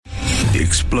The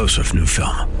explosive new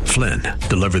film, Flynn,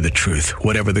 deliver the truth,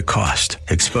 whatever the cost.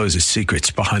 Exposes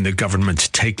secrets behind the government's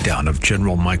takedown of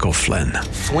General Michael Flynn.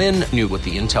 Flynn knew what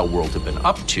the intel world had been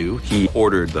up to. He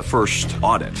ordered the first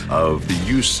audit of the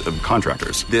use of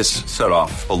contractors. This set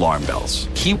off alarm bells.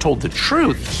 He told the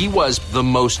truth. He was the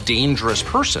most dangerous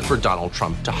person for Donald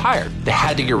Trump to hire. They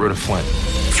had to get rid of Flynn.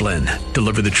 Flynn,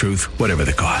 deliver the truth, whatever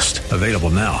the cost. Available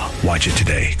now. Watch it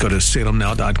today. Go to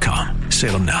salemnow.com.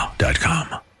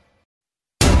 salemnow.com.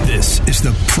 This is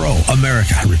the Pro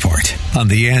America Report on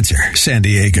The Answer San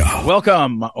Diego.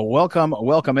 Welcome.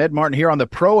 Ed Martin here on the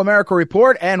Pro America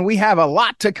Report, and we have a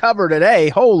lot to cover today.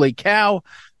 Holy cow.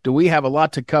 Do we have a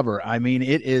lot to cover? I mean,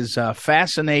 it is a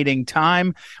fascinating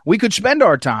time. We could spend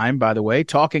our time, by the way,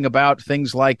 talking about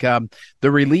things like the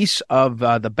release of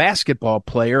the basketball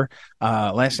player.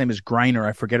 Last name is Griner.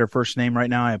 I forget her first name right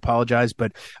now. I apologize,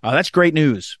 but that's great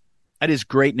news. That is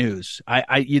great news.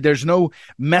 There's no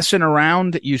messing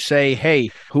around. You say,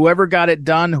 hey, whoever got it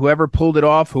done, whoever pulled it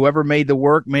off, whoever made it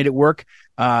work,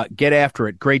 get after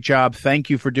it. Great job.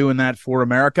 Thank you for doing that for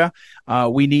America.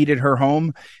 We needed her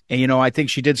home. And, I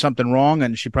think she did something wrong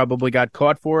and she probably got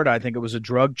caught for it. I think it was a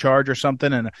drug charge or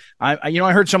something. And I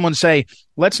heard someone say,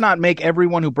 let's not make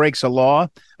everyone who breaks a law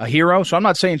a hero. So I'm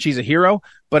not saying she's a hero,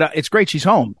 but it's great she's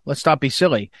home. Let's stop being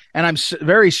silly. And I'm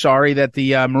very sorry that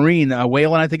the Marine,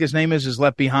 Whalen, I think his name is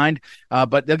left behind.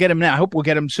 But they'll get him now. I hope we'll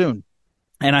get him soon.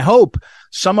 And I hope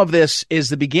some of this is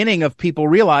the beginning of people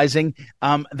realizing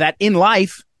that in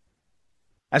life,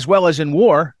 as well as in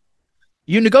war,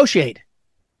 you negotiate.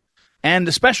 And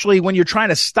especially when you're trying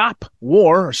to stop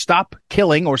war or stop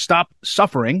killing or stop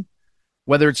suffering,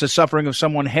 whether it's the suffering of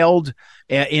someone held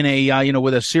in a,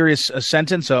 with a serious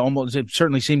sentence, almost it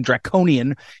certainly seemed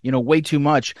draconian, way too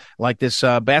much like this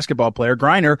basketball player,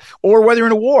 Griner, or whether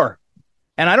in a war.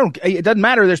 And it doesn't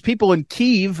matter. There's people in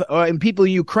Kyiv and people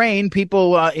in Ukraine,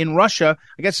 people in Russia.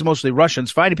 I guess it's mostly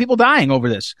Russians fighting, people dying over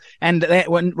this. And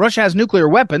when Russia has nuclear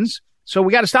weapons, so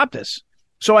we got to stop this.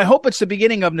 So I hope it's the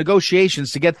beginning of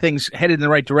negotiations to get things headed in the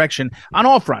right direction on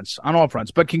all fronts.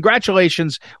 But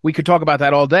congratulations. We could talk about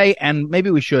that all day, and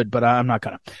maybe we should, but I'm not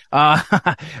going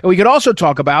to. We could also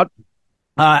talk about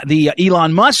the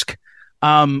Elon Musk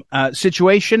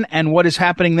situation and what is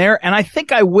happening there. And I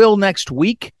think I will next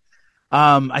week.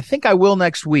 Now,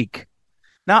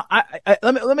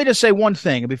 let me just say one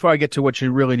thing before I get to what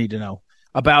you really need to know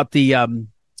about the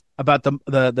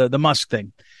Musk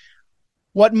thing.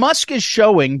 What Musk is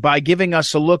showing by giving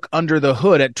us a look under the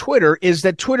hood at Twitter is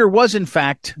that Twitter was, in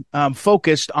fact,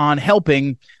 focused on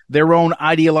helping their own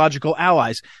ideological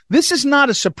allies. This is not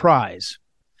a surprise.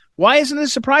 Why isn't it a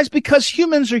surprise? Because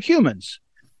humans are humans.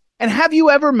 And have you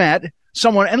ever met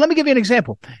someone? And let me give you an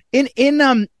example.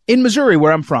 In Missouri,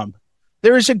 where I'm from,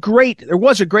 there was a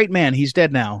great man. He's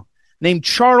dead now, named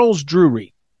Charles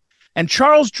Drury. And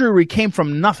Charles Drury came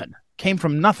from nothing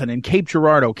in Cape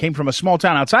Girardeau, came from a small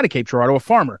town outside of Cape Girardeau, a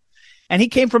farmer. And he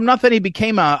came from nothing. He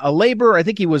became a laborer. I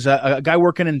think he was a guy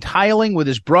working in tiling with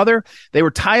his brother. They were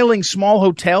tiling small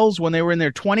hotels when they were in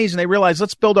their 20s, and they realized,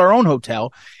 let's build our own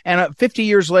hotel. And 60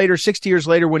 years later,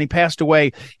 when he passed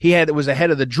away, was the head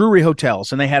of the Drury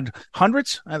Hotels. And they had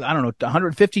hundreds,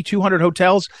 150, 200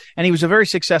 hotels. And he was a very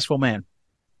successful man.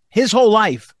 His whole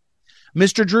life,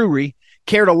 Mr. Drury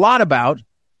cared a lot about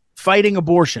fighting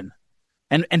abortion.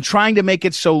 And trying to make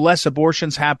it so less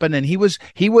abortions happen. And he was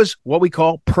what we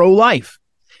call pro-life.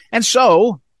 And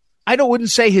so I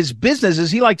wouldn't say his business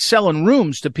is he liked selling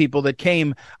rooms to people that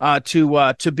came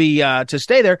to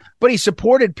stay there, but he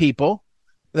supported people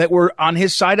that were on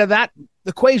his side of that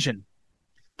equation.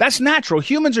 That's natural.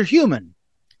 Humans are human.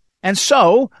 And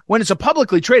so when it's a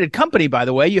publicly traded company, by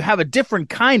the way, you have a different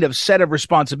kind of set of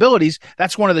responsibilities.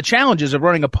 That's one of the challenges of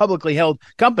running a publicly held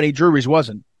company. Drury's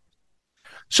wasn't.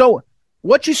 So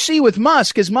what you see with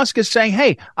Musk is saying,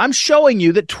 hey, I'm showing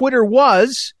you that Twitter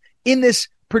was in this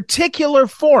particular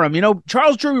forum.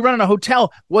 Charles Drury running a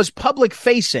hotel was public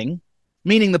facing,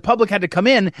 meaning the public had to come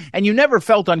in, and you never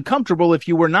felt uncomfortable if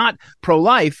you were not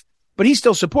pro-life, but he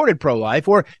still supported pro-life.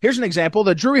 Or here's an example.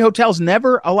 The Drury hotels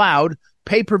never allowed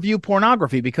pay-per-view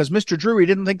pornography because Mr. Drury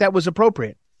didn't think that was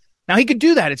appropriate. Now, he could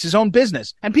do that. It's his own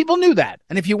business. And people knew that.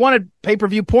 And if you wanted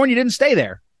pay-per-view porn, you didn't stay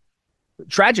there.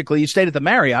 Tragically, you stayed at the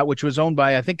Marriott, which was owned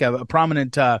by, I think, a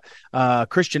prominent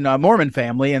Christian Mormon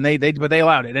family, and but they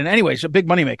allowed it. And anyway, it's a big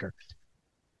moneymaker.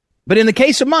 But in the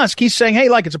case of Musk, he's saying, hey,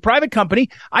 it's a private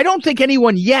company. I don't think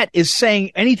anyone yet is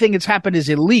saying anything that's happened is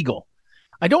illegal.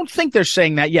 I don't think they're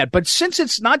saying that yet. But since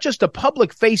it's not just a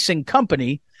public-facing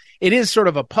company, it is sort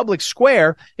of a public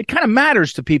square, it kind of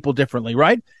matters to people differently,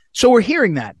 right? So we're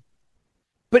hearing that.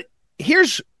 But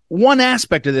here's one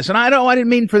aspect of this, and I didn't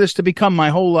mean for this to become my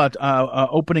whole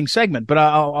opening segment, but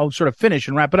I'll sort of finish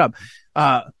and wrap it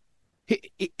up.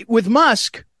 With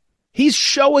Musk, he's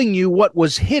showing you what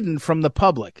was hidden from the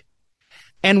public.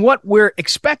 And what we're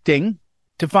expecting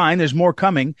to find, there's more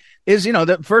coming, is,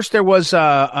 that first there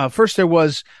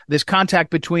was this contact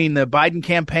between the Biden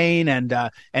campaign and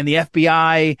the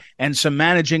FBI and some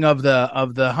managing of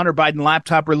the Hunter Biden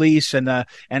laptop release and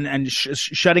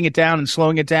shutting it down and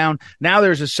slowing it down. Now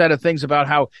there's a set of things about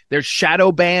how there's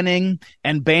shadow banning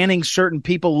and banning certain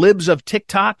people. Libs of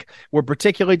TikTok were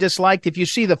particularly disliked. If you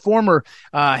see the former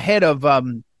head of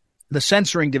the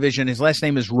censoring division, his last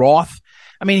name is Roth.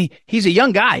 I mean, he's a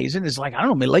young guy. He's in his, late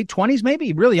 20s,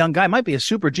 maybe. Really young guy. Might be a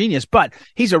super genius, but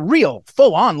he's a real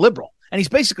full-on liberal. And he's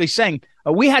basically saying,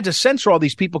 we had to censor all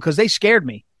these people because they scared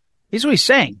me. Here's what he's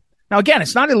saying. Now, again,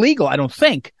 it's not illegal, I don't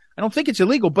think. I don't think it's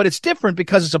illegal, but it's different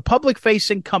because it's a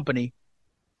public-facing company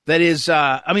that is,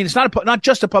 it's not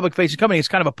just a public-facing company. It's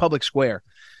kind of a public square.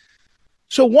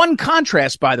 So one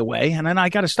contrast, by the way, and then I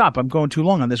got to stop. I'm going too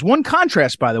long on this. One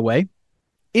contrast, by the way,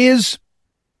 is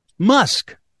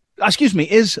Zuckerberg.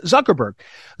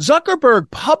 Zuckerberg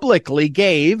publicly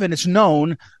gave, and it's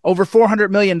known, over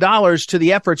 $400 million to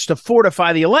the efforts to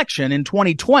fortify the election in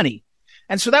 2020.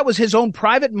 And so that was his own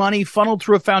private money funneled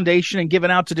through a foundation and given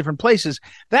out to different places.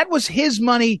 That was his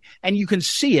money, and you can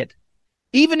see it.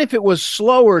 Even if it was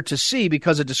slower to see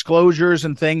because of disclosures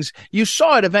and things, you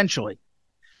saw it eventually.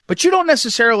 But you don't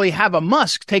necessarily have a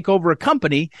Musk take over a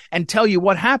company and tell you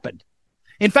what happened.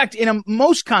 In fact, in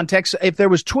most contexts, if there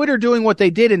was Twitter doing what they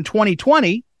did in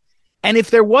 2020, and if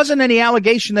there wasn't any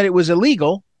allegation that it was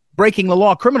illegal, breaking the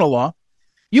law, criminal law,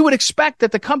 you would expect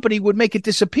that the company would make it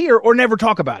disappear or never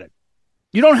talk about it.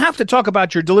 You don't have to talk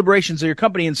about your deliberations of your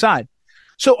company inside.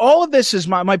 So all of this is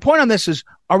my point on this is,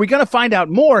 are we going to find out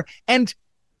more? And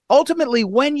ultimately,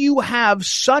 when you have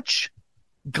such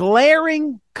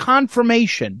glaring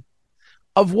confirmation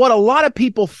of what a lot of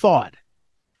people thought,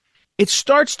 it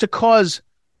starts to cause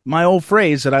my old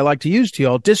phrase that I like to use to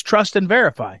y'all, distrust and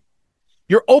verify.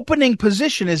 Your opening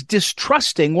position is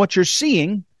distrusting what you're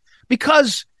seeing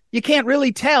because you can't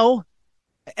really tell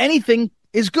anything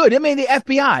is good. I mean, the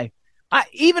FBI,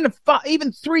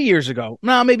 even 3 years ago,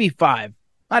 no, maybe 5,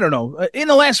 I don't know. In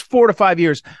the last 4 to 5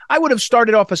 years, I would have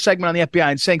started off a segment on the FBI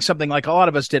and saying something like a lot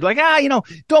of us did, like,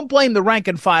 don't blame the rank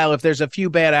and file if there's a few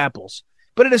bad apples.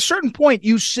 But at a certain point,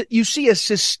 you see a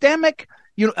systemic,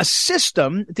 a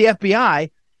system at the FBI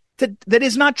that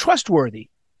is not trustworthy.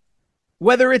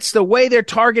 Whether it's the way they're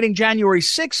targeting January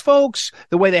 6 folks,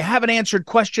 the way they haven't answered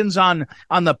questions on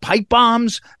the pipe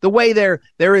bombs, the way there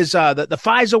is the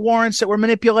FISA warrants that were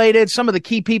manipulated, some of the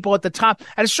key people at the top.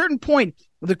 At a certain point,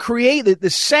 the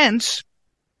sense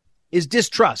is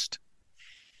distrust.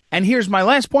 And here's my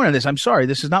last point on this. I'm sorry,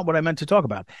 this is not what I meant to talk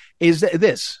about. Is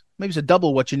this maybe it's a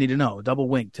double what you need to know, double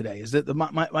wink today? Is that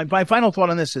my final thought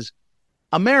on this is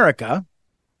America,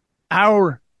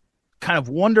 our kind of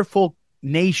wonderful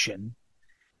nation,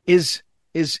 is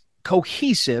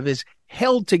cohesive, is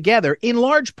held together in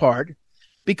large part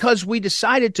because we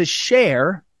decided to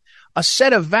share a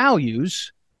set of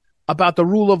values about the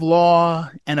rule of law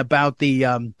and about the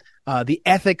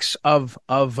ethics of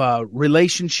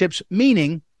relationships.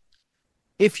 Meaning,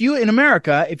 in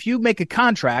America, if you make a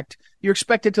contract, you're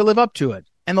expected to live up to it,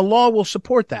 and the law will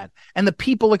support that, and the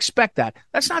people expect that.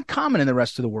 That's not common in the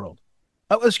rest of the world.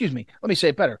 Oh, excuse me. Let me say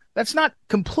it better. That's not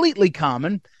completely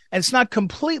common, and it's not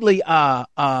completely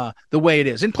the way it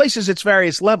is. In places, it's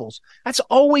various levels. That's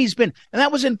always been, and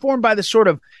that was informed by the sort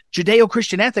of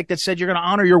Judeo-Christian ethic that said you're going to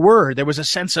honor your word. There was a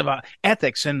sense of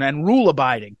ethics and rule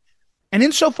abiding. And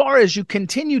insofar as you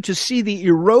continue to see the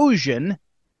erosion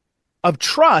of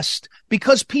trust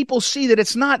because people see that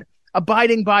it's not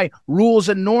abiding by rules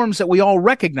and norms that we all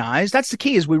recognize, that's the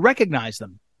key, is we recognize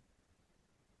them.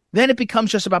 Then it becomes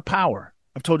just about power.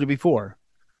 I've told you before.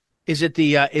 Is it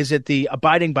the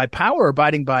abiding by power or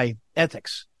abiding by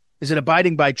ethics? Is it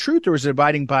abiding by truth or is it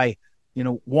abiding by,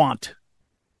 want?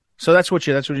 So that's what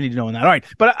you need to know on that. All right.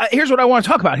 But here's what I want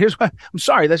to talk about. I'm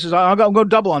sorry. I'll go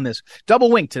double on this. Double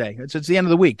wink today. It's the end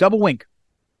of the week. Double wink.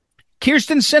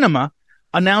 Kyrsten Sinema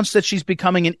announced that she's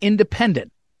becoming an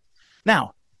independent.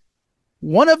 Now,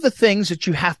 one of the things that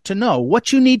you have to know,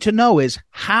 what you need to know is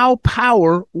how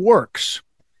power works.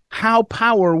 How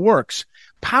power works.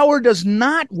 Power does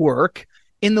not work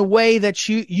in the way that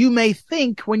you may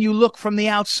think when you look from the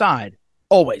outside.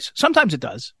 Always. Sometimes it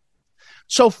does.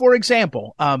 So, for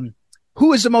example,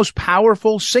 who is the most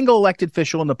powerful single elected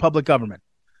official in the public government?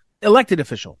 Elected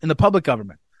official in the public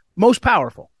government. Most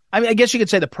powerful. I mean, I guess you could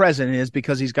say the president is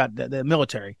because he's got the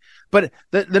military. But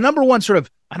the number one sort of,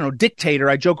 I don't know, dictator,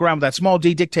 I joke around with that, small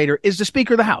d dictator, is the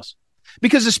Speaker of the House.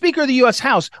 Because the Speaker of the U.S.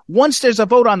 House, once there's a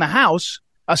vote on the House,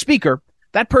 a speaker,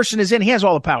 that person is in, he has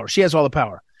all the power. She has all the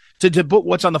power to put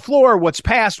what's on the floor, what's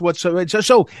passed,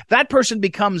 so that person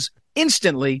becomes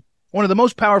instantly one of the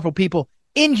most powerful people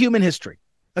in human history.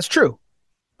 That's true.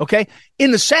 Okay.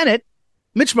 In the Senate,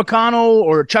 Mitch McConnell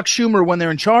or Chuck Schumer, when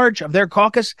they're in charge of their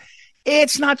caucus,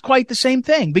 it's not quite the same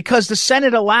thing because the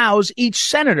Senate allows each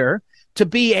senator to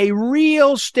be a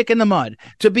real stick in the mud,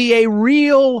 to be a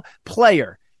real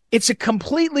player. It's a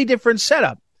completely different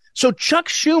setup. So Chuck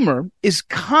Schumer is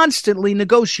constantly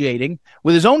negotiating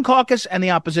with his own caucus and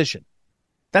the opposition.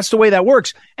 That's the way that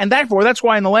works. And therefore, that's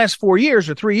why in the last 4 years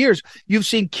or 3 years, you've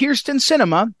seen Kyrsten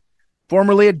Sinema,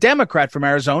 formerly a Democrat from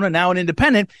Arizona, now an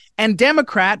independent, and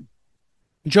Democrat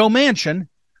Joe Manchin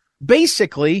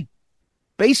basically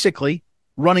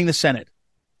running the Senate.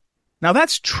 Now,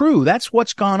 that's true. That's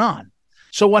what's gone on.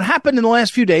 So what happened in the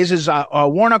last few days is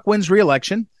Warnock wins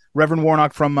re-election, Reverend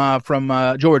Warnock from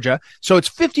Georgia. So it's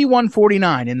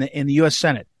 51-49 in the U.S.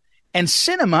 Senate. And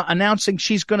Sinema announcing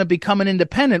she's going to become an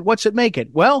independent. What's it make it?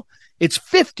 Well, it's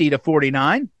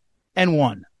 50-49 and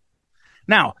 1.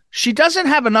 Now, she doesn't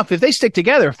have enough. If they stick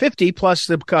together, 50 plus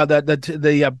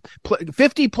the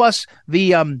 50 plus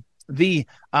the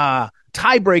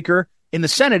tiebreaker in the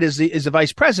Senate is the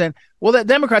vice president. Well, the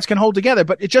Democrats can hold together,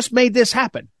 but it just made this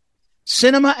happen.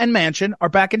 Sinema and Manchin are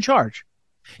back in charge.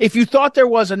 If you thought there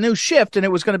was a new shift and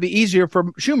it was going to be easier for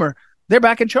Schumer, they're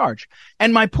back in charge.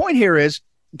 And my point here is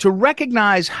to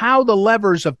recognize how the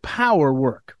levers of power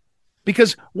work.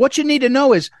 Because what you need to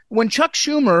know is when Chuck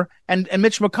Schumer and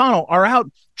Mitch McConnell are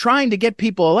out trying to get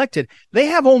people elected, they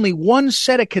have only one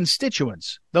set of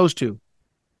constituents, those two,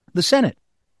 the Senate.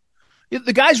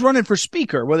 The guys running for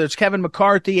speaker, whether it's Kevin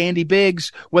McCarthy, Andy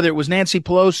Biggs, whether it was Nancy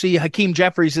Pelosi, Hakeem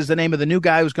Jeffries is the name of the new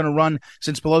guy who's going to run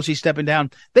since Pelosi's stepping down.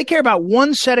 They care about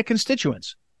one set of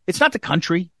constituents. It's not the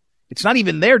country. It's not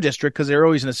even their district because they're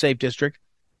always in a safe district.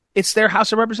 It's their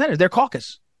House of Representatives, their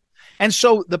caucus. And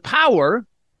so the power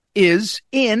is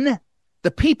in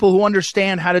the people who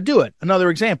understand how to do it. Another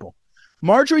example,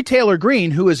 Marjorie Taylor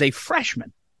Greene, who is a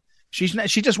freshman. She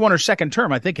just won her second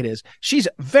term, I think it is. She's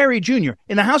very junior.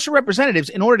 In the House of Representatives,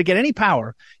 in order to get any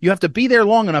power, you have to be there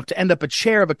long enough to end up a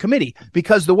chair of a committee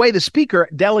because the way the speaker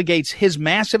delegates his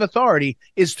massive authority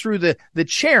is through the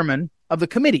chairman of the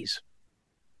committees.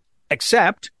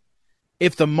 Except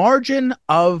if the margin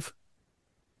of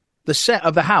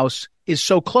the House is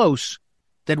so close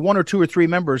that one or two or three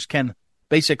members can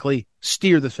basically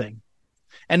steer the thing.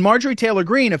 And Marjorie Taylor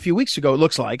Greene, a few weeks ago, it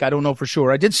looks like, I don't know for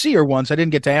sure. I did see her once. I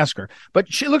didn't get to ask her,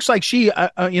 but she looks like she,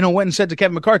 went and said to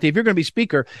Kevin McCarthy, if you're going to be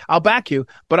speaker, I'll back you,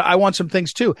 but I want some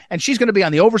things too. And she's going to be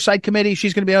on the oversight committee.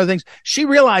 She's going to be on other things. She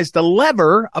realized the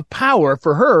lever of power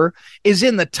for her is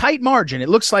in the tight margin. It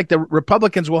looks like the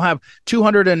Republicans will have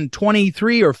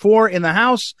 223 or 4 in the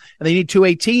House and they need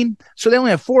 218. So they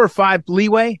only have 4 or 5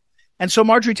 leeway. And so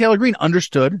Marjorie Taylor Greene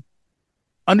understood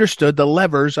the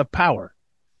levers of power,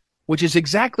 which is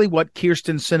exactly what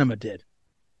Kyrsten Sinema did.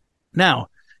 Now,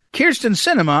 Kyrsten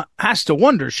Sinema has to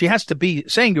wonder, she has to be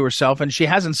saying to herself, and she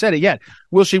hasn't said it yet,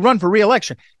 will she run for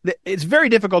re-election? It's very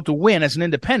difficult to win as an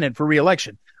independent for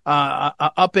re-election.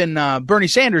 Up in Bernie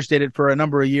Sanders did it for a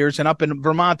number of years, and up in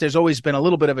Vermont, there's always been a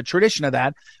little bit of a tradition of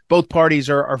that. Both parties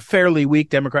are fairly weak,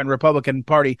 Democrat and Republican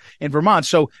Party in Vermont,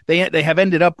 so they have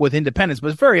ended up with independents,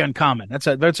 but it's very uncommon.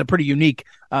 That's a pretty unique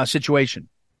situation.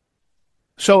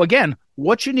 So again,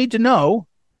 what you need to know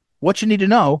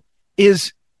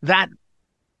is that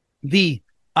the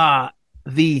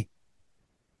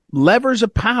levers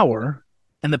of power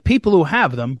and the people who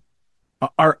have them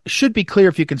should be clear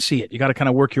if you can see it. You got to kind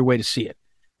of work your way to see it.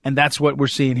 And that's what we're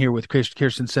seeing here with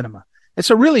Kyrsten Sinema.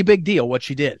 It's a really big deal what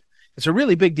she did. It's a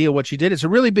really big deal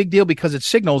because it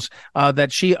signals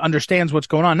that she understands what's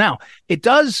going on. Now, it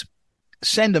does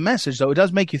send a message, though. It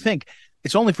does make you think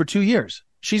it's only for 2 years.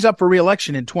 She's up for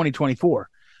re-election in 2024.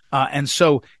 And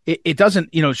so it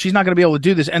doesn't, she's not going to be able to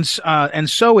do this. And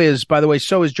so is Joe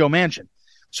Manchin.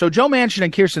 So Joe Manchin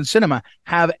and Kyrsten Sinema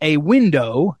have a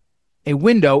window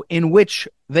in which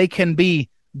they can be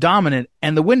dominant,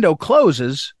 and the window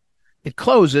closes. It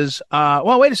closes.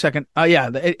 Wait a second.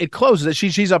 It closes.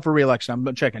 She's up for re-election.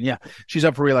 I'm checking. Yeah, she's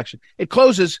up for re-election. It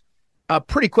closes,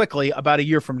 pretty quickly about a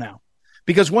year from now,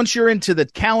 because once you're into the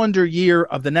calendar year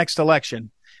of the next election,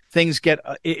 things get,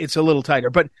 it's a little tighter.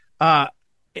 But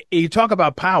you talk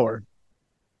about power.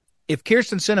 If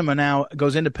Kyrsten Sinema now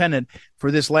goes independent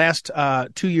for this last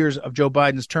 2 years of Joe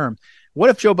Biden's term, what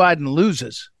if Joe Biden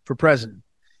loses for president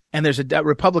and there's a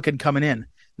Republican coming in?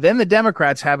 Then the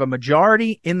Democrats have a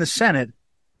majority in the Senate,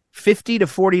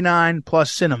 50-49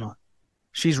 plus Sinema.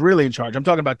 She's really in charge. I'm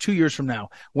talking about 2 years from now,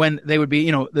 when they would be,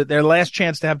 their last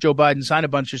chance to have Joe Biden sign a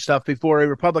bunch of stuff before a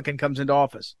Republican comes into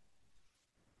office.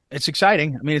 It's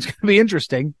exciting. I mean, it's going to be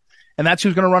interesting. And that's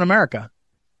who's going to run America.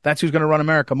 That's who's going to run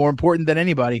America. More important than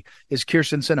anybody is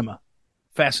Kyrsten Sinema.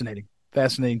 Fascinating.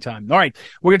 Fascinating time. All right.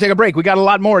 We're going to take a break. We got a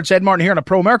lot more. It's Ed Martin here on a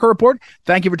Pro America Report.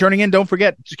 Thank you for tuning in.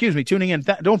 Tuning in.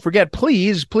 Don't forget,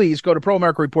 please go to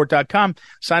proamericareport.com.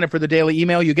 Sign up for the daily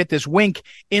email. You get this wink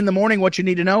in the morning, what you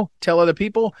need to know. Tell other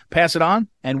people, pass it on,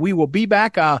 and we will be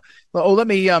back.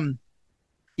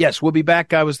 Yes, we'll be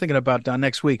back. I was thinking about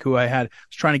next week who I was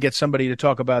trying to get somebody to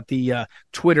talk about the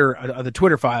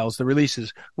Twitter files, the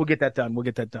releases. We'll get that done.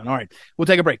 All right. We'll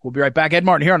take a break. We'll be right back. Ed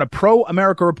Martin here on a Pro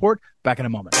America Report. Back in a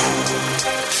moment.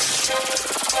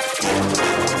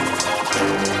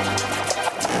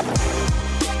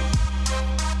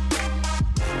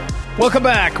 Welcome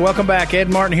back. Ed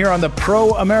Martin here on the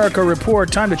Pro America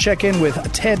Report. Time to check in with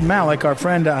Ted Malloch. Our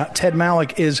friend Ted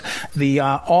Malloch is the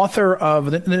author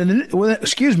of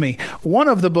one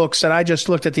of the books that I just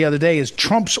looked at the other day is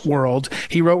Trump's World.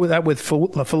 He wrote that with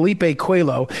Felipe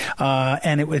Coelho,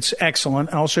 and it's excellent.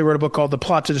 And also he wrote a book called The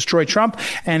Plot to Destroy Trump,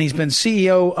 and he's been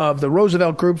CEO of the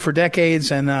Roosevelt Group for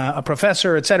decades and a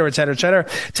professor, et cetera, et cetera, et cetera.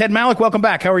 Ted Malloch, welcome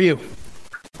back. How are you?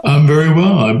 I'm very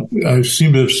well. I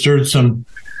seem to have stirred some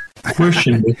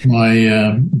question with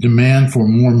my demand for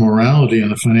more morality in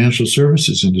the financial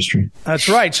services industry. That's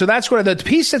right. So that's what the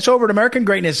piece that's over at American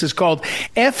Greatness is called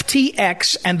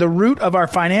FTX and the Root of Our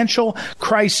Financial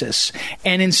Crisis.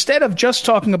 And instead of just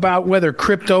talking about whether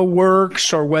crypto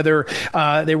works or whether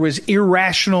there was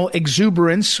irrational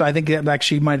exuberance, I think that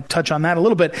actually might touch on that a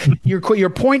little bit.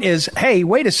 Your point is, hey,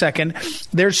 wait a second.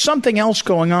 There's something else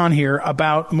going on here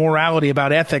about morality,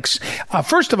 about ethics.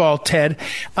 First of all, Ted,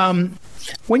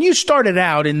 when you started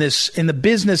out in the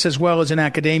business as well as in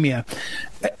academia,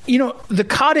 the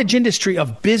cottage industry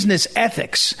of business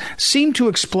ethics seemed to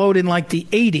explode in like the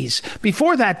 80s.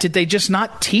 Before that, did they just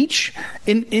not teach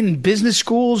in business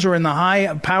schools or in the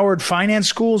high-powered finance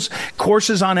schools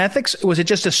courses on ethics? Was it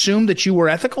just assumed that you were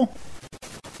ethical?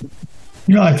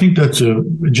 I think that's a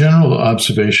general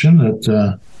observation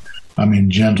that,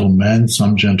 gentle men,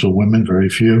 some gentle women, very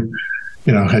few,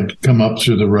 had come up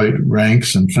through the right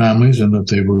ranks and families and that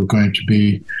they were going to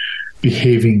be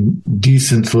behaving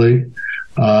decently.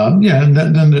 And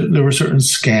then there were certain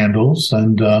scandals,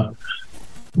 and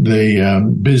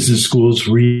the business schools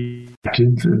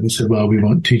reacted. They said, well, we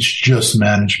won't teach just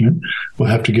management. We'll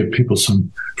have to give people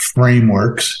some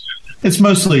frameworks. It's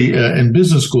mostly in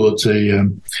business school, it's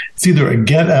either a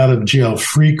get out of jail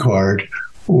free card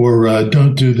or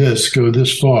don't do this, go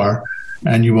this far,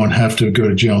 and you won't have to go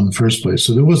to jail in the first place.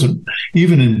 So there wasn't,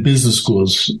 even in business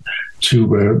schools, to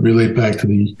relate back to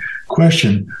the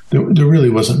question, there really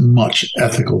wasn't much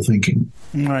ethical thinking.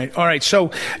 All right.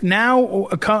 So now,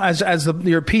 as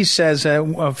your piece says,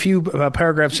 a few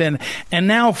paragraphs in, and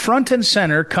now front and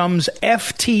center comes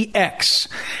FTX,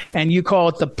 and you call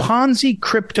it the Ponzi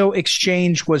crypto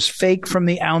exchange was fake from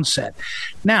the outset.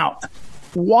 Now,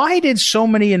 why did so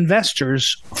many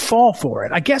investors fall for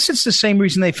it? I guess it's the same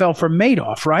reason they fell for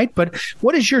Madoff, right? But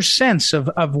what is your sense of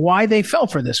why they fell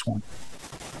for this one?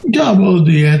 Yeah, well,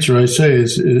 the answer I say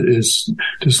is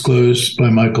disclosed by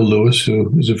Michael Lewis,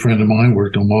 who is a friend of mine,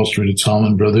 worked on Wall Street at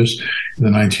Salomon Brothers in the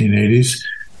 1980s.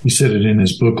 He said it in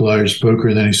his book, Liar's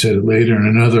Poker. Then he said it later in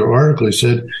another article. He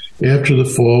said, after the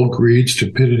fall, greed,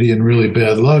 stupidity, and really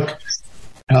bad luck,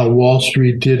 how Wall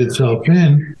Street did itself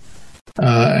in.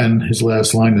 And his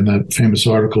last line in that famous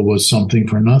article was something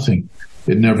for nothing.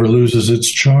 It never loses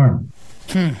its charm.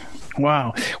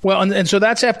 Wow. Well, and so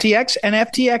that's FTX. And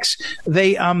FTX,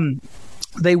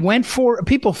 they went for,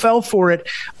 people fell for it.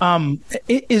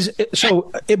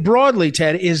 Broadly,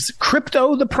 Ted, is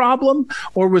crypto the problem,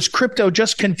 or was crypto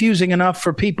just confusing enough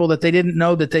for people that they didn't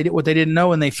know what they didn't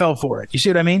know and they fell for it? You see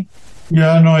what I mean?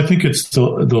 Yeah, no, I think it's the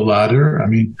latter. I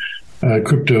mean,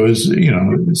 crypto is,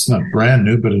 it's not brand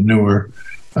new, but a newer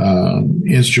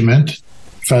instrument.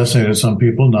 Fascinated some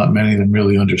people. Not many of them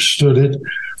really understood it.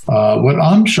 What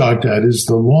I'm shocked at is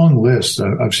the long list.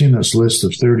 I've seen this list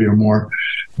of 30 or more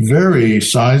very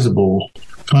sizable,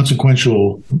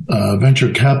 consequential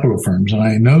venture capital firms, and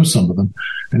I know some of them,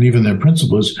 and even their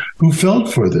principals, who fell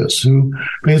for this, who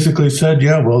basically said,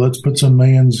 yeah, well, let's put some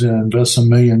millions, invest some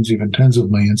millions, even tens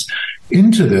of millions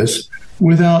into this,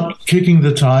 without kicking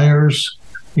the tires,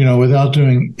 without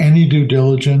doing any due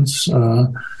diligence,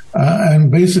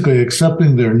 and basically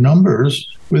accepting their numbers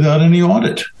without any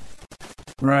audit.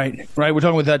 Right. We're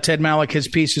talking with Ted Malloch. His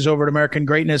piece is over at American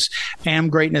Greatness,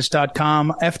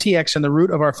 amgreatness.com, FTX and the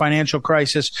root of our financial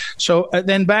crisis. So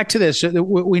then back to this.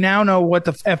 We now know what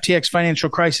the FTX financial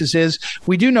crisis is.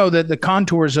 We do know that the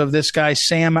contours of this guy,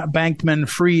 Sam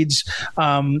Bankman-Fried's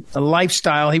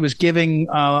lifestyle, he was giving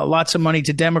lots of money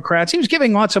to Democrats. He was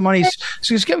giving lots of money.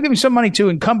 He was giving some money to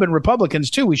incumbent Republicans,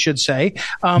 too, we should say.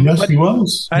 Yes, he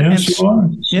was.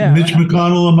 Yeah. Mitch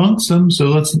McConnell amongst them. So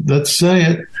let's say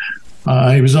it.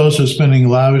 He was also spending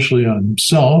lavishly on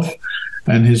himself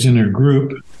and his inner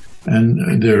group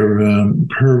and their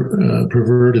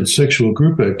perverted sexual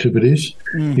group activities.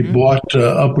 Mm-hmm. He bought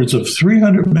upwards of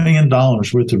 $300 million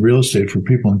worth of real estate for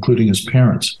people, including his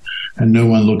parents, and no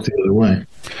one looked the other way.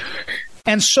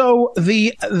 And so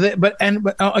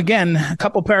again, a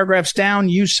couple paragraphs down,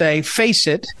 you say, face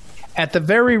it. At the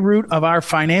very root of our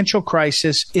financial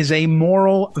crisis is a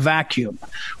moral vacuum,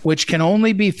 which can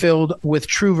only be filled with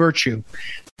true virtue.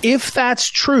 If that's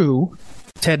true,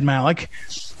 Ted Malloch,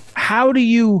 how do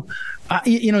you,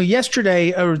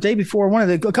 yesterday or the day before,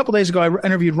 a couple days ago, I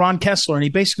interviewed Ron Kessler, and he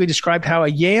basically described how a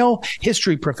Yale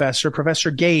history professor,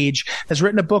 Professor Gage, has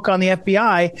written a book on the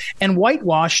FBI and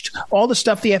whitewashed all the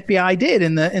stuff the FBI did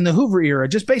in the Hoover era,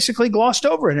 just basically glossed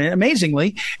over it,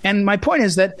 amazingly. And my point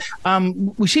is that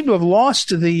we seem to have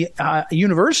lost the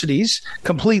universities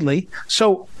completely.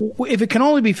 So if it can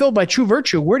only be filled by true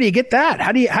virtue, where do you get that?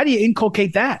 How do you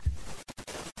inculcate that?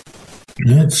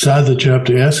 It's sad that you have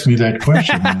to ask me that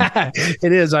question.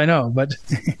 It is, I know, but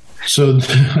so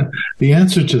the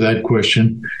answer to that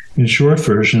question, in short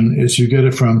version, is you get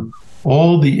it from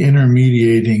all the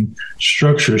intermediating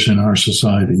structures in our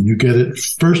society. You get it,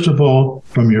 first of all,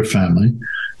 from your family.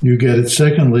 You get it,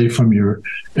 secondly, from your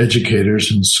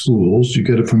educators in schools. You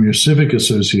get it from your civic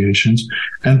associations.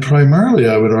 And primarily,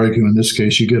 I would argue in this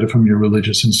case, you get it from your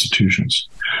religious institutions.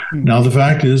 Mm-hmm. Now, the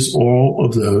fact is, all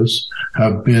of those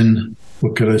have been,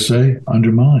 what could I say,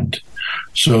 undermined.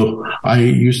 So I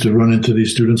used to run into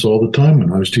these students all the time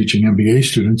when I was teaching MBA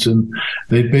students, and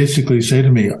they'd basically say to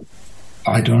me,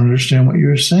 I don't understand what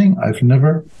you're saying. I've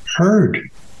never heard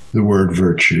the word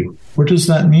virtue. What does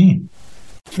that mean?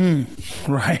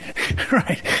 Right.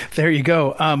 There you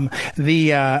go.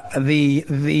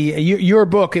 Your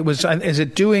book, is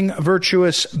it Doing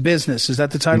Virtuous Business? Is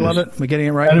that the title of it? Am I getting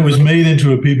it right? And it was made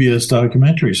into a PBS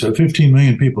documentary, so 15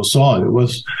 million people saw it. It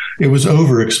was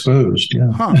overexposed.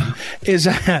 Yeah. Huh. Is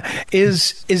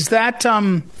that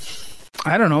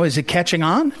I don't know. Is it catching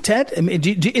on, Ted? I mean,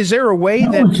 is there a way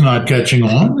that it's not catching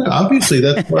on? Obviously,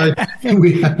 that's why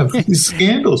we have these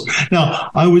scandals. Now,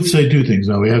 I would say two things.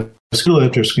 Now, we have scandal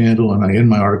after scandal, and I end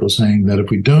my article saying that if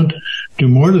we don't do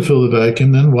more to fill the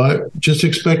vacuum, then why just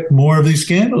expect more of these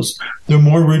scandals? They're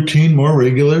more routine, more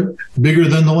regular, bigger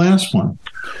than the last one.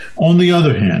 On the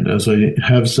other hand, as I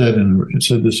have said and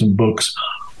said this in books,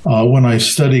 when I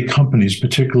study companies,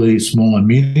 particularly small and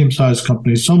medium-sized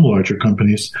companies, some larger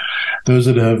companies, those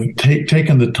that have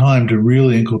taken the time to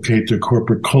really inculcate their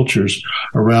corporate cultures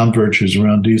around virtues,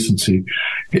 around decency,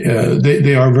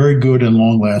 they are very good and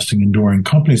long-lasting, enduring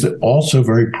companies. They're also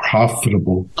very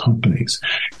profitable companies.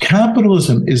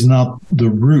 Capitalism is not the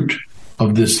root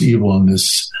of this evil and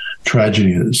this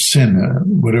tragedy, this sin,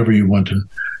 whatever you want to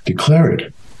declare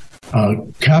it.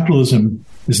 Capitalism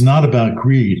is not about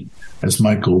greed, as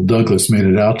Michael Douglas made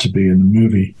it out to be in the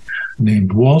movie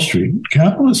named Wall Street.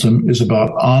 Capitalism is about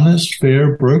honest,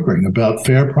 fair brokering, about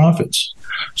fair profits.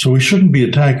 So we shouldn't be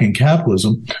attacking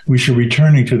capitalism. We should be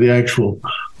returning to the actual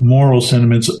moral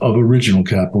sentiments of original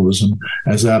capitalism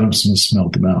as Adam Smith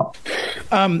smelled them out.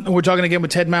 We're talking again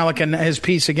with Ted Malloch, and his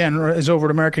piece, again, is over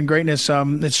at American Greatness.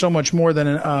 It's so much more than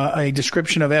a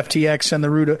description of FTX and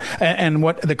the root of, and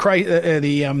what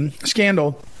the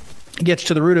scandal gets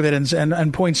to the root of it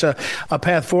and points a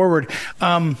path forward.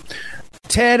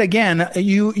 Ted, again,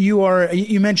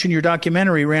 you mentioned your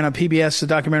documentary ran on PBS, the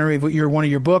documentary of one of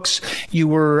your books. You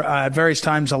were at various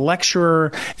times a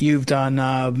lecturer. You've done,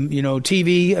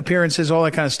 TV appearances, all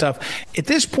that kind of stuff. At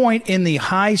this point in the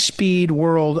high-speed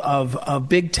world of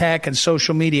big tech and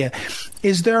social media,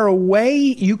 is there a way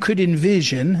you could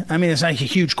envision? I mean, it's not a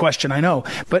huge question, I know,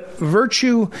 but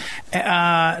virtue,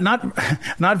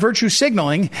 not virtue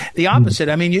signaling, the opposite.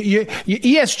 I mean,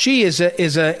 ESG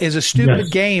is a stupid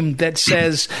game that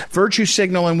says virtue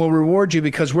signaling will reward you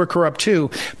because we're corrupt too.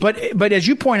 But as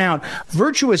you point out,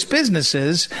 virtuous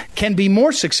businesses can be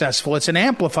more successful. It's an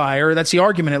amplifier. That's the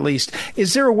argument, at least.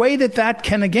 Is there a way that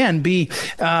can again be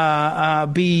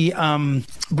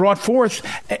brought forth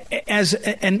as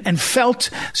and felt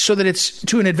so that it's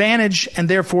to an advantage, and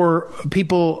therefore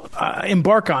people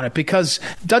embark on it, because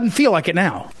it doesn't feel like it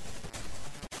now?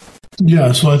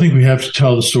 Yeah, so I think we have to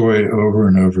tell the story over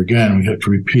and over again. We have to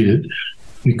repeat it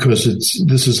because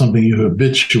this is something you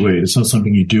habituate. It's not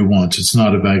something you do once. It's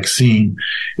not a vaccine.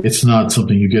 It's not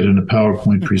something you get in a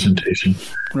PowerPoint presentation.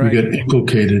 Right. You get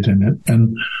inculcated in it.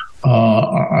 And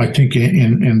I think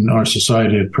in our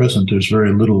society at present, there's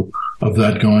very little of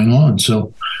that going on.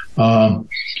 So,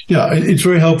 it's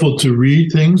very helpful to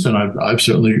read things, and I've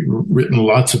certainly written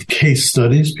lots of case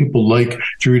studies. People like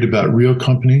to read about real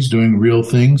companies doing real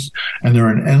things, and there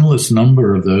are an endless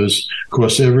number of those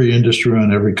across every industry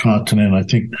on every continent. I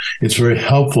think it's very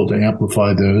helpful to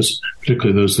amplify those,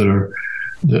 particularly those that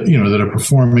are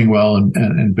performing well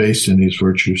and based in these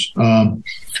virtues.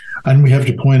 And we have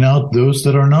to point out those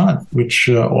that are not, which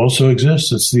also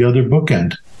exists. It's the other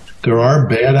bookend. There are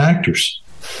bad actors.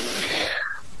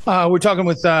 We're talking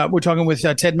with Ted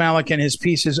Malloch, and his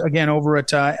pieces again over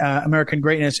at American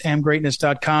Greatness,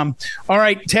 amgreatness.com. All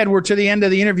right, Ted, we're to the end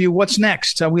of the interview. What's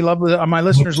next? We love my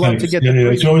listeners love to get. You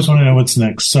always want to know what's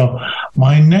next. So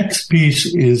my next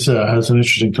piece has an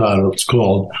interesting title. It's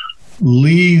called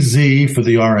Lee Z for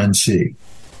the RNC.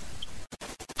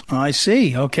 I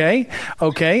see. Okay.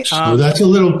 So that's a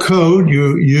little code.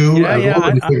 You have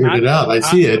already figured it out. I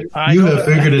see it. You have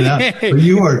figured it out. But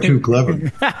you are too clever.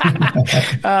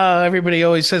 Everybody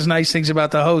always says nice things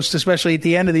about the host, especially at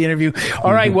the end of the interview.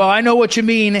 All right. Well, I know what you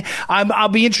mean. I'll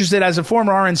be interested as a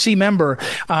former RNC member.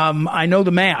 I know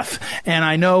the math, and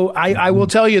I know I will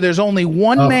tell you there's only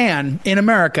one man in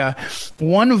America,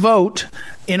 one vote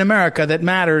in America that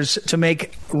matters to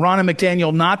make Ronna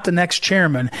McDaniel not the next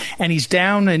chairman, and he's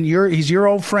down, and he's your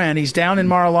old friend. He's down in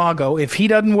Mar-a-Lago. If he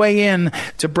doesn't weigh in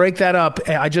to break that up,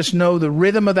 I just know the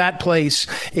rhythm of that place.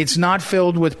 It's not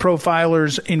filled with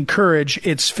profilers in courage.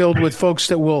 It's filled with folks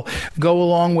that will go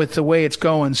along with the way it's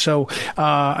going. So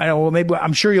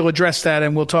I'm sure you'll address that,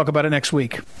 and we'll talk about it next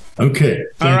week. Okay.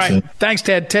 All right. Thanks,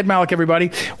 Ted. Ted Malloch,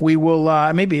 everybody. We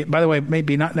will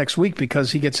maybe not next week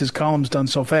because he gets his columns done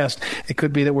so fast. It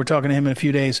could be that we're talking to him in a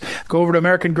few days. Go over to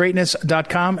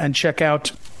AmericanGreatness.com and check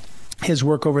out his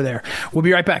work over there. We'll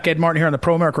be right back. Ed Martin here on the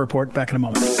Pro America Report. Back in a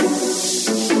moment.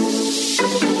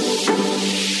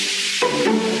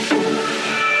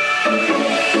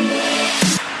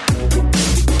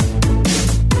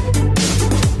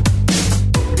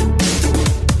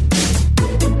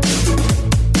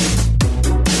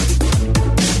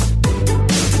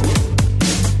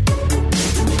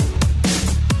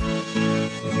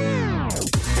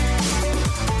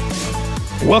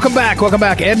 Welcome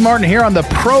back. Ed Martin here on the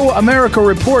Pro America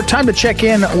Report. Time to check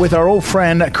in with our old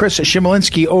friend Chris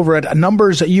Chmielewski over at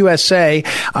Numbers USA.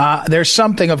 There's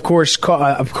something, of course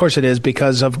it is,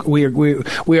 because of we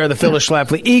are the Phyllis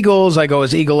Schlafly Eagles. I go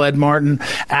as Eagle Ed Martin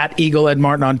at Eagle Ed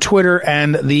Martin on Twitter,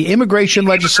 and the immigration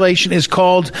legislation is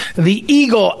called the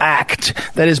Eagle Act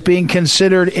that is being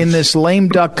considered in this lame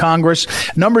duck Congress.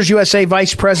 Numbers USA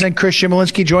Vice President Chris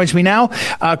Chmielewski joins me now.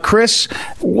 Chris,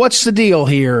 what's the deal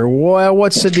here?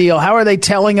 What's the deal? How are they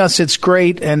telling us it's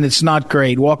great and it's not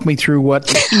great? Walk me through what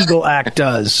the Eagle Act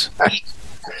does.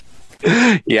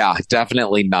 Yeah,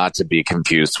 definitely not to be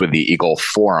confused with the Eagle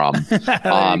Forum.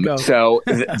 So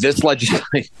this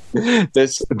legislation,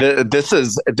 this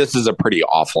is a pretty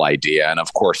awful idea, and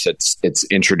of course it's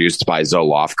introduced by Zoe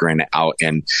Lofgren out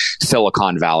in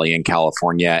Silicon Valley in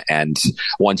California. And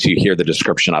once you hear the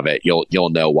description of it, you'll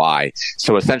know why.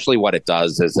 So essentially, what it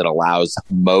does is it allows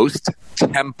most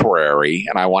temporary,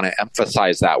 and I want to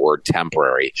emphasize that word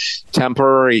temporary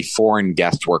foreign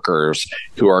guest workers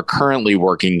who are currently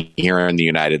working here in the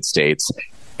United States,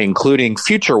 including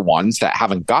future ones that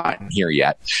haven't gotten here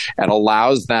yet. It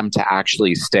allows them to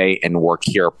actually stay and work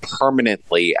here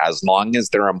permanently as long as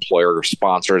their employer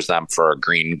sponsors them for a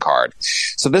green card.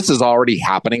 So this is already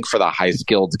happening for the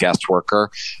high-skilled guest worker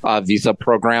visa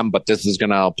program, but this is going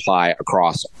to apply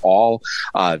across all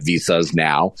visas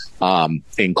now,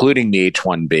 including the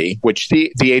H-1B, which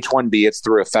the H-1B, it's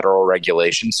through a federal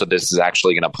regulation, so this is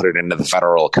actually going to put it into the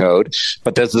federal code.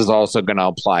 But this is also going to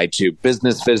apply to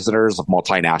business visitors of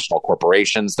multinational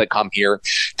corporations that come here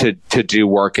to do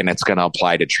work, and it's going to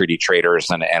apply to treaty traders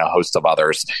and a host of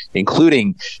others,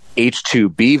 including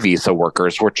H-2B visa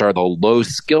workers, which are the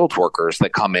low-skilled workers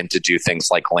that come in to do things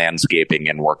like landscaping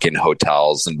and work in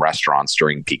hotels and restaurants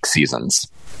during peak seasons.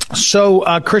 So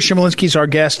Chris Chmielewski's our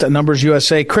guest at Numbers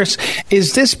USA. Chris,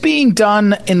 is this being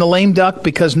done in the lame duck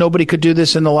because nobody could do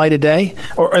this in the light of day,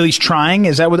 or at least trying?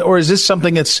 Is that or is this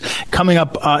something that's coming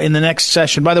up in the next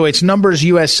session? By the way, it's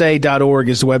numbersusa.org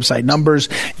is the website,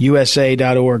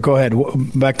 numbersusa.org. Go ahead.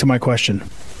 Back to my question.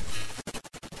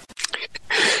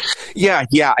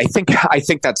 Yeah. I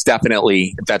think that's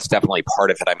definitely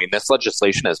part of it. I mean, this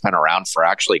legislation has been around for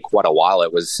actually quite a while.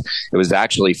 It was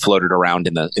actually floated around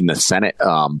in the Senate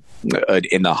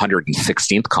in the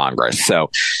 116th Congress. So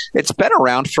it's been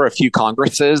around for a few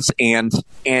Congresses, and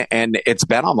it's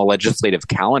been on the legislative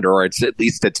calendar, or at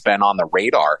least it's been on the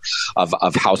radar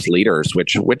of House leaders,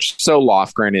 which so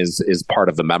Lofgren is part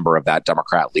of the member of that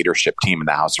Democrat leadership team in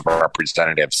the House of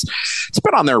Representatives. It's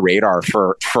been on their radar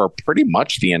for pretty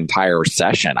much the entire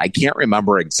session. I can't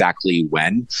remember exactly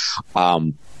when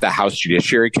the House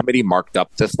Judiciary Committee marked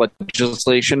up this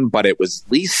legislation, but it was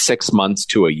at least 6 months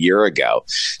to a year ago.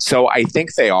 So I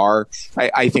think they are.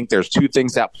 I think there's two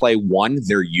things at play. One,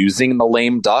 they're using the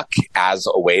lame duck as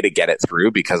a way to get it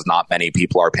through because not many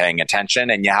people are paying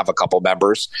attention, and you have a couple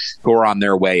members who are on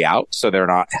their way out, so they're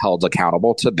not held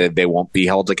accountable they won't be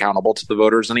held accountable to the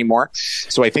voters anymore.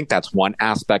 So I think that's one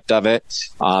aspect of it.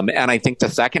 And I think the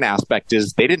second aspect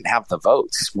is they didn't have the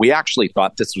votes. We actually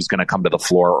thought this was going to come to the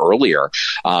floor earlier,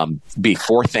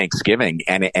 before Thanksgiving,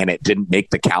 and it didn't make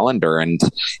the calendar. And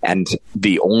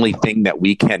the only thing that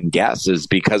we can guess is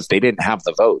because they didn't have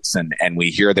the votes, and we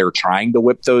hear they're trying to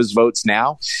whip those votes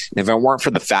now. If it weren't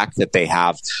for the fact that they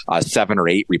have 7 or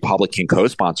 8 Republican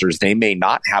co-sponsors, they may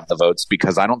not have the votes,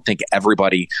 because I don't think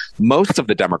most of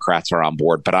the Democrats are on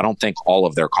board, but I don't think all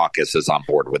of their caucus is on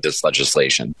board with this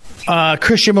legislation.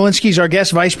 Christian Malinsky is our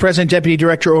guest, Vice President, Deputy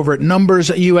Director over at Numbers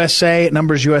USA,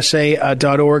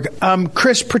 numbersusa.org.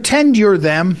 Chris, pretend you're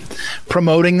them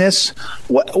promoting this.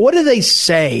 What do they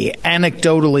say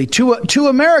anecdotally to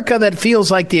America that feels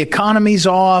like the economy's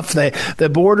off, the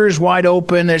border's wide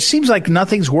open, it seems like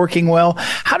nothing's working well?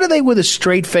 How do they, with a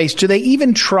straight face, do they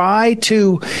even try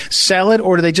to sell it,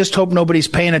 or do they just hope nobody's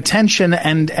paying attention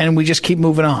and we just keep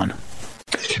moving on?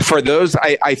 For those,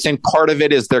 I think part of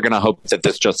it is they're going to hope that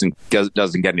this doesn't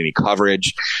get any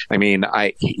coverage. I mean,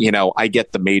 I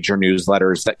get the major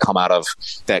newsletters that come out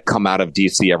of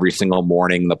DC every single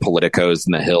morning, the Politicos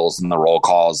and the Hills and the Roll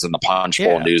Calls and the Punch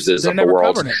Bowl Newses of the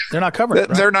world. They're not covering it.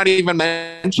 Right? They're not even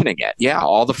mentioning it. Yeah,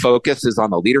 all the focus is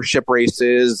on the leadership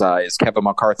races. Is Kevin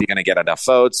McCarthy going to get enough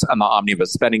votes on the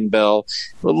omnibus spending bill?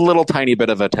 A little tiny bit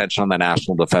of attention on the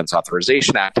National Defense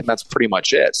Authorization Act, and that's pretty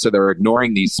much it. So they're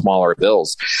ignoring these smaller bills.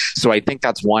 So I think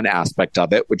that's one aspect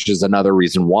of it, which is another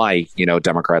reason why,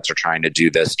 Democrats are trying to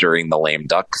do this during the lame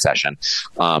duck session.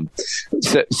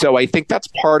 So I think that's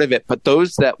part of it. But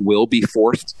those that will be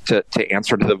forced to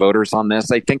answer to the voters on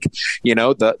this, I think,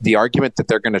 the argument that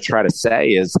they're going to try to say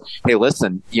is, hey,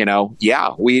 listen, we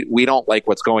don't like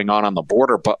what's going on the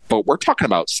border, but we're talking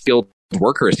about skilled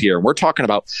workers here. We're talking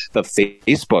about the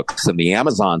Facebooks and the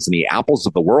Amazons and the Apples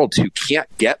of the world who can't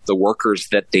get the workers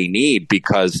that they need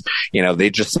because, they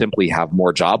just simply have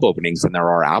more job openings than there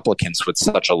are applicants with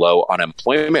such a low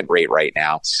unemployment rate right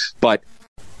now. But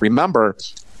remember,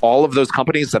 all of those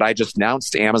companies that I just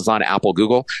announced, Amazon, Apple,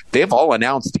 Google, they've all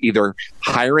announced either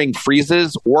hiring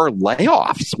freezes or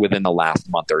layoffs within the last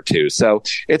month or two. So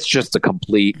it's just a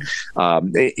complete,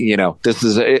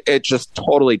 it's just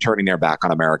totally turning their back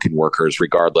on American workers,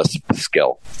 regardless of the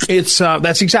skill. It's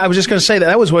that's exactly. I was just going to say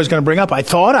that was what I was going to bring up. I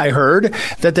thought I heard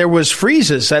that there was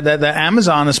freezes. That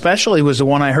Amazon especially was the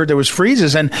one I heard there was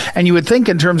freezes, and you would think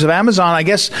in terms of Amazon, I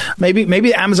guess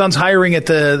maybe Amazon's hiring at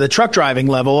the truck driving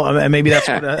level, and maybe that's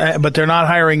what, but they're not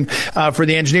hiring for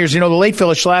the engineers. The late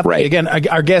Phyllis Schlafly, right. Again,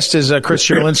 our guest is Chris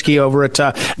Malinsky over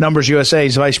at Numbers USA.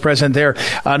 He's vice president there,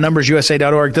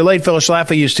 numbersusa.org. The late Phyllis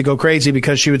Schlafly used to go crazy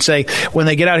because she would say, when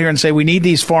they get out here and say, we need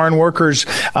these foreign workers,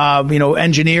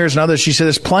 engineers and others, she said,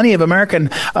 there's plenty of American,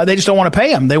 they just don't want to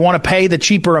pay them. They want to pay the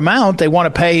cheaper amount. They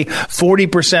want to pay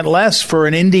 40% less for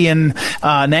an Indian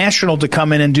national to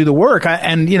come in and do the work.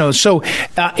 So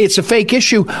it's a fake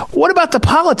issue. What about the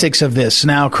politics of this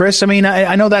now, Chris? I mean,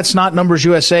 I know that's not Numbers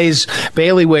USA's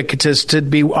bailiwick to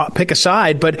be pick a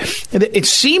side, but it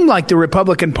seemed like the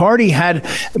Republican Party had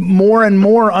more and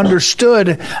more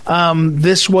understood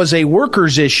this was a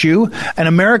workers' issue, an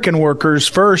American workers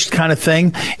first kind of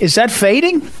thing. Is that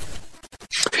fading?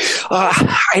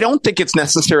 I don't think it's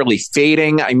necessarily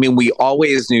fading. I mean, we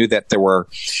always knew that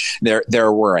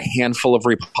there were a handful of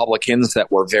Republicans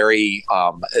that were very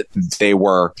they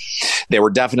were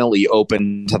definitely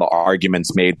open to the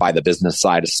arguments made by the business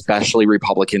side, especially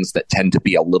Republicans that tend to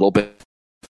be a little bit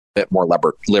more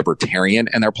libertarian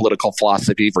in their political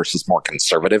philosophy versus more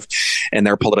conservative in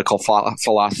their political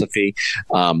philosophy.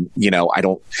 I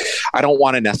don't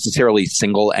want to necessarily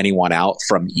single anyone out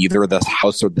from either the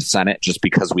House or the Senate just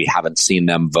because we haven't seen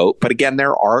them vote. But again,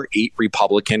 there are 8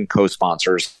 Republican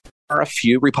co-sponsors a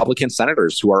few Republican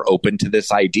senators who are open to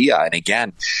this idea. And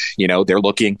again,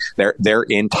 they're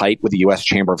in tight with the U.S.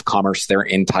 Chamber of Commerce. They're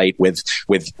in tight with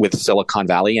Silicon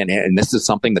Valley. And this is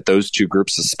something that those two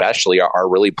groups especially are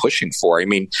really pushing for. I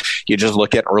mean, you just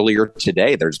look at earlier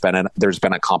today, there's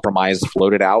been a compromise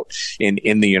floated out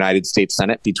in the United States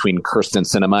Senate between Kyrsten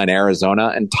Sinema in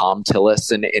Arizona and Thom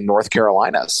Tillis in North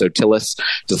Carolina. So Tillis,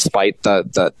 despite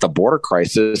the border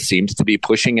crisis, seems to be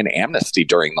pushing an amnesty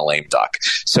during the lame duck.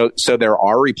 So there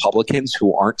are Republicans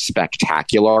who aren't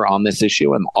spectacular on this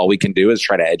issue, and all we can do is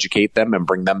try to educate them and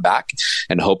bring them back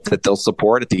and hope that they'll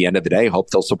support, at the end of the day,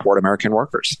 American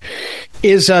workers.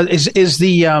 Is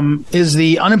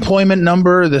the unemployment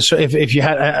number, if you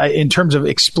had in terms of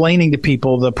explaining to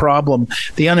people the problem,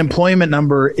 the unemployment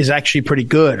number is actually pretty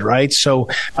good, right? So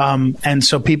and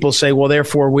so people say, well,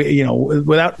 therefore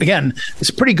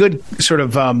it's pretty good sort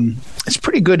of it's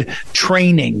pretty good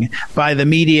training by the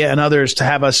media and others to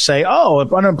have us say, oh,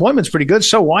 if unemployment's pretty good,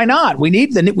 so why not? We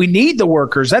need the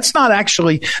workers. That's not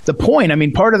actually the point. I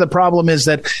mean, part of the problem is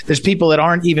that there's people that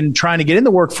aren't even trying to get in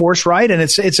the workforce, right? And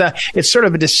it's sort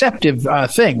of a deceptive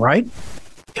thing, right?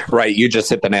 Right. You just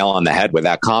hit the nail on the head with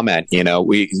that comment.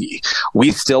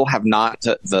 We still have not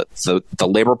the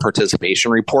labor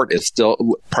participation rate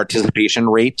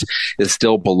is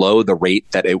still below the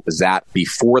rate that it was at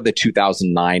before the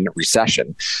 2009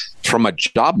 recession. From a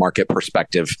job market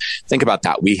perspective, think about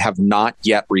that. We have not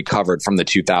yet recovered from the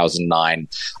 2009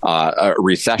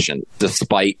 recession,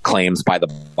 despite claims by the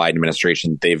Biden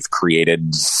administration they've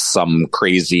created some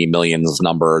crazy millions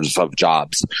numbers of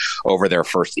jobs over their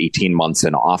first 18 months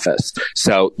in office.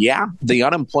 So, yeah, the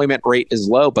unemployment rate is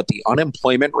low, but the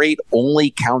unemployment rate only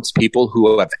counts people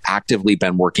who have actively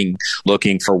been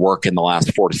looking for work in the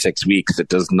last 4 to 6 weeks. It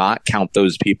does not count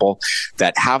those people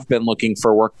that have been looking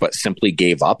for work but simply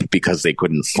gave up because they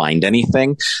couldn't find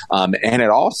anything. And it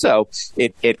also,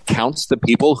 it counts the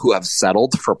people who have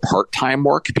settled for part-time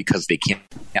work because they can't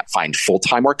find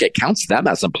full-time work. It counts them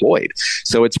as employed.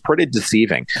 So it's pretty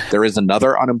deceiving. There is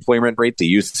another unemployment rate,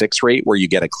 the U6 rate, where you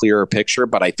get a clearer picture.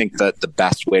 But I think that the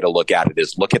best way to look at it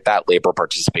is look at that labor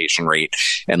participation rate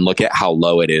and look at how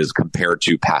low it is compared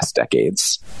to past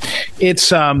decades. It's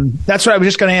that's what I was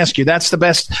just going to ask you. That's the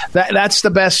best. That's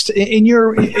the best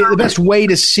the best way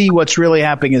to see what's really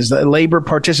happening is the labor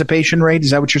participation rate.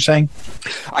 Is that what you're saying?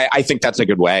 I think that's a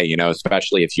good way.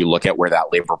 Especially if you look at where that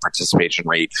labor participation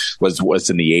rate was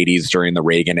in the 80s during the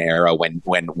Reagan era when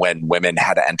women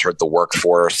had entered the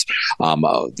workforce.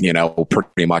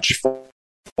 Pretty much full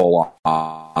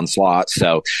onslaught.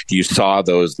 So you saw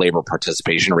those labor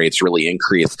participation rates really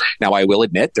increase. Now, I will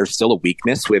admit there's still a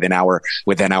weakness within our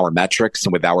metrics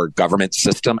and with our government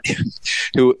system.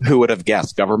 Who would have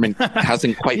guessed? Government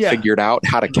hasn't quite figured out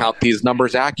how to count these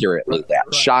numbers accurately.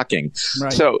 That's shocking.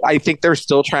 Right. So I think they're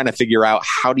still trying to figure out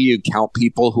how do you count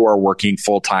people who are working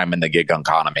full time in the gig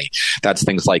economy. That's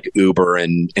things like Uber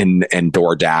and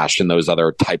DoorDash and those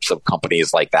other types of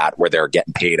companies like that, where they're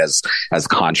getting paid as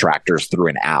contractors through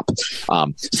an app.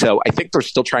 So I think they're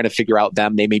still trying to figure out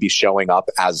them. They may be showing up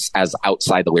as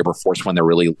outside the labor force when they're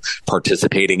really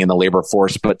participating in the labor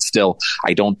force, but still,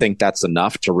 I don't think that's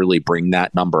enough to really bring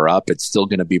that number up. It's still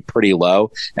going to be pretty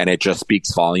low, and it just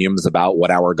speaks volumes about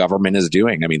what our government is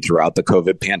doing. I mean, throughout the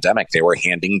COVID pandemic, they were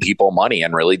handing people money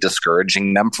and really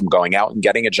discouraging them from going out and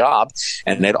getting a job,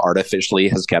 and it artificially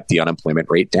has kept the unemployment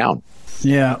rate down.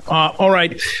 Yeah. All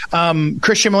right. Chris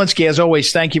Chemerinsky, as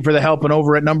always, thank you for the help. And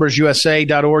over at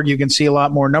numbersusa.org, you can see a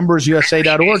lot more.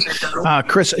 Numbersusa.org.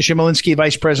 Chris Chemerinsky,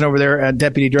 Vice President over there,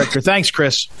 Deputy Director. Thanks,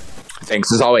 Chris.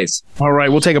 Thanks as always. All right,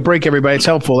 we'll take a break, everybody. It's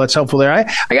helpful. That's helpful there.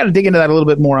 I got to dig into that a little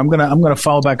bit more. I'm gonna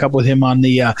follow back up with him on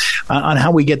the on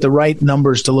how we get the right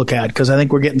numbers to look at, because I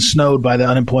think we're getting snowed by the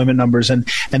unemployment numbers, and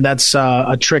that's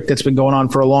a trick that's been going on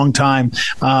for a long time.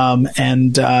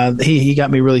 And he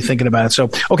got me really thinking about it. So,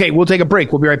 okay, we'll take a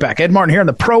break. We'll be right back. Ed Martin here on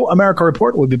the Pro America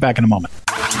Report. We'll be back in a moment.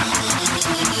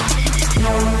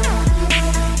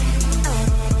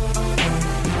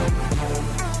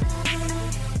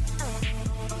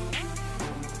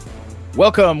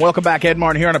 Welcome back. Ed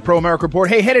Martin here on a Pro America Report.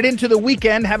 Hey, headed into the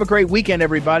weekend. Have a great weekend,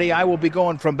 everybody. I will be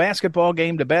going from basketball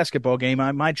game to basketball game.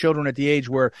 My children at the age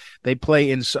where they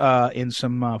play in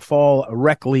some fall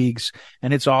rec leagues,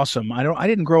 and it's awesome. I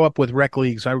didn't grow up with rec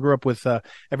leagues. I grew up with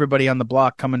everybody on the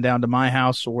block coming down to my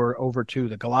house or over to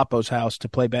the Galapos house to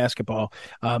play basketball.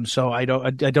 So I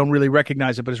don't really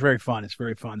recognize it, but it's very fun. It's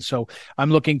very fun. So I'm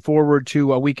looking forward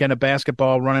to a weekend of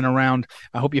basketball, running around.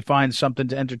 I hope you find something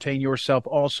to entertain yourself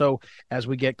also as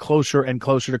we get closer and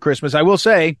closer to Christmas. I will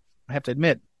say, I have to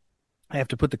admit, I have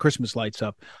to put the Christmas lights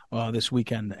up this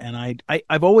weekend, and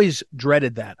I've always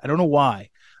dreaded that. I don't know why.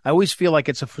 I always feel like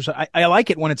I like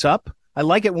it when it's up. I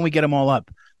like it when we get them all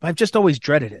up, but I've just always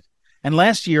dreaded it. And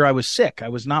last year I was sick. I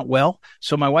was not well.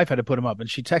 So my wife had to put them up, and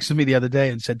she texted me the other day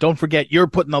and said, don't forget, you're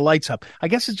putting the lights up. I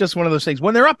guess it's just one of those things.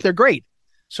 When they're up, they're great.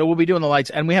 So we'll be doing the lights,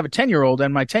 and we have a 10-year-old,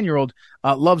 and my 10-year-old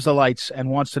loves the lights and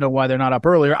wants to know why they're not up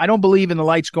earlier. I don't believe in the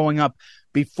lights going up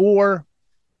before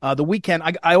the weekend.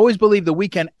 I always believe the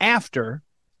weekend after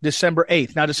December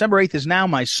 8th. Now, December 8th is now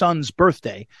my son's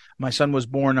birthday. My son was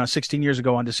born 16 years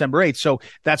ago on December 8th. So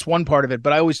that's one part of it.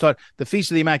 But I always thought the Feast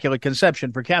of the Immaculate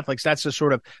Conception for Catholics, that's a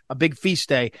sort of a big feast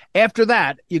day. After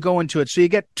that, you go into it. So you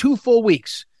get 2 full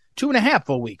weeks, 2.5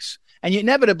 full weeks. And you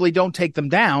inevitably don't take them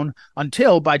down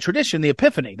until, by tradition, the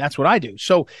Epiphany. That's what I do.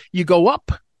 So you go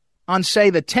up on,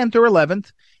 say, the 10th or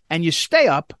 11th, and you stay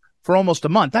up for almost a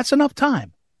month. That's enough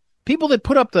time. People that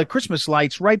put up the Christmas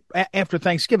lights right after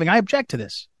Thanksgiving, I object to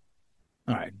this.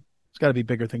 All right. There's got to be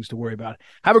bigger things to worry about.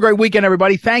 Have a great weekend,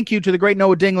 everybody. Thank you to the great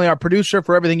Noah Dingley, our producer,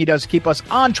 for everything he does to keep us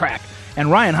on track.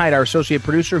 And Ryan Hyde, our associate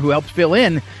producer, who helped fill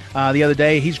in the other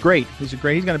day. He's great. He's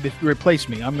going to replace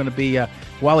me. I'm going to be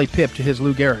Wally Pipp to his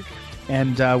Lou Gehrig.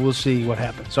 And we'll see what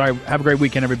happens. All right. Have a great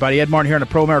weekend, everybody. Ed Martin here on the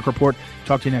Pro America Report.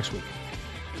 Talk to you next week.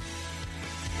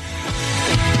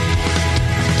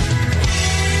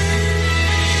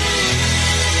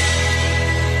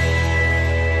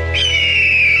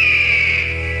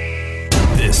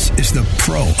 This is the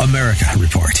Pro America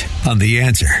Report on The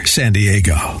Answer San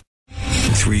Diego.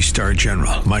 3-star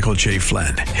General Michael J.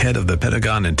 Flynn, head of the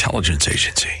Pentagon Intelligence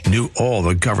Agency, knew all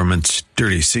the government's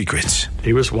dirty secrets.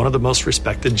 He was one of the most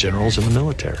respected generals in the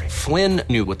military. Flynn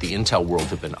knew what the intel world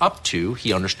had been up to.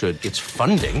 He understood its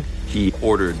funding. He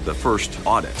ordered the first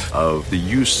audit of the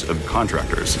use of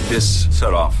contractors. This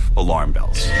set off alarm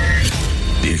bells.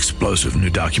 The explosive new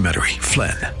documentary,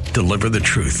 Flynn, Deliver the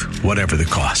Truth, Whatever the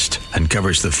Cost,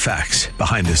 uncovers the facts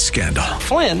behind this scandal.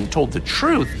 Flynn told the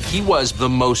truth. He was the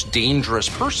most dangerous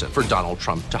person for Donald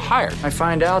Trump to hire. I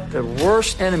find out the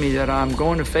worst enemy that I'm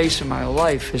going to face in my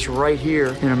life is right here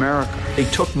in America. They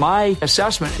took my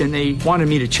assessment and they wanted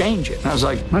me to change it. And I was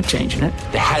like, I'm not changing it.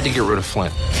 They had to get rid of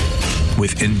Flynn.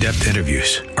 With in-depth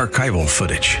interviews, archival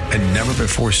footage, and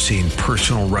never-before-seen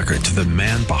personal records of the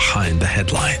man behind the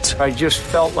headlines. I just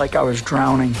felt like I was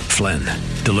drowning. Flynn,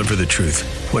 Deliver the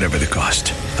Truth, Whatever the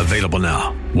Cost. Available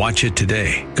now. Watch it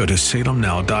today. Go to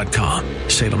salemnow.com.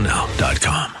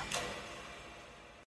 salemnow.com.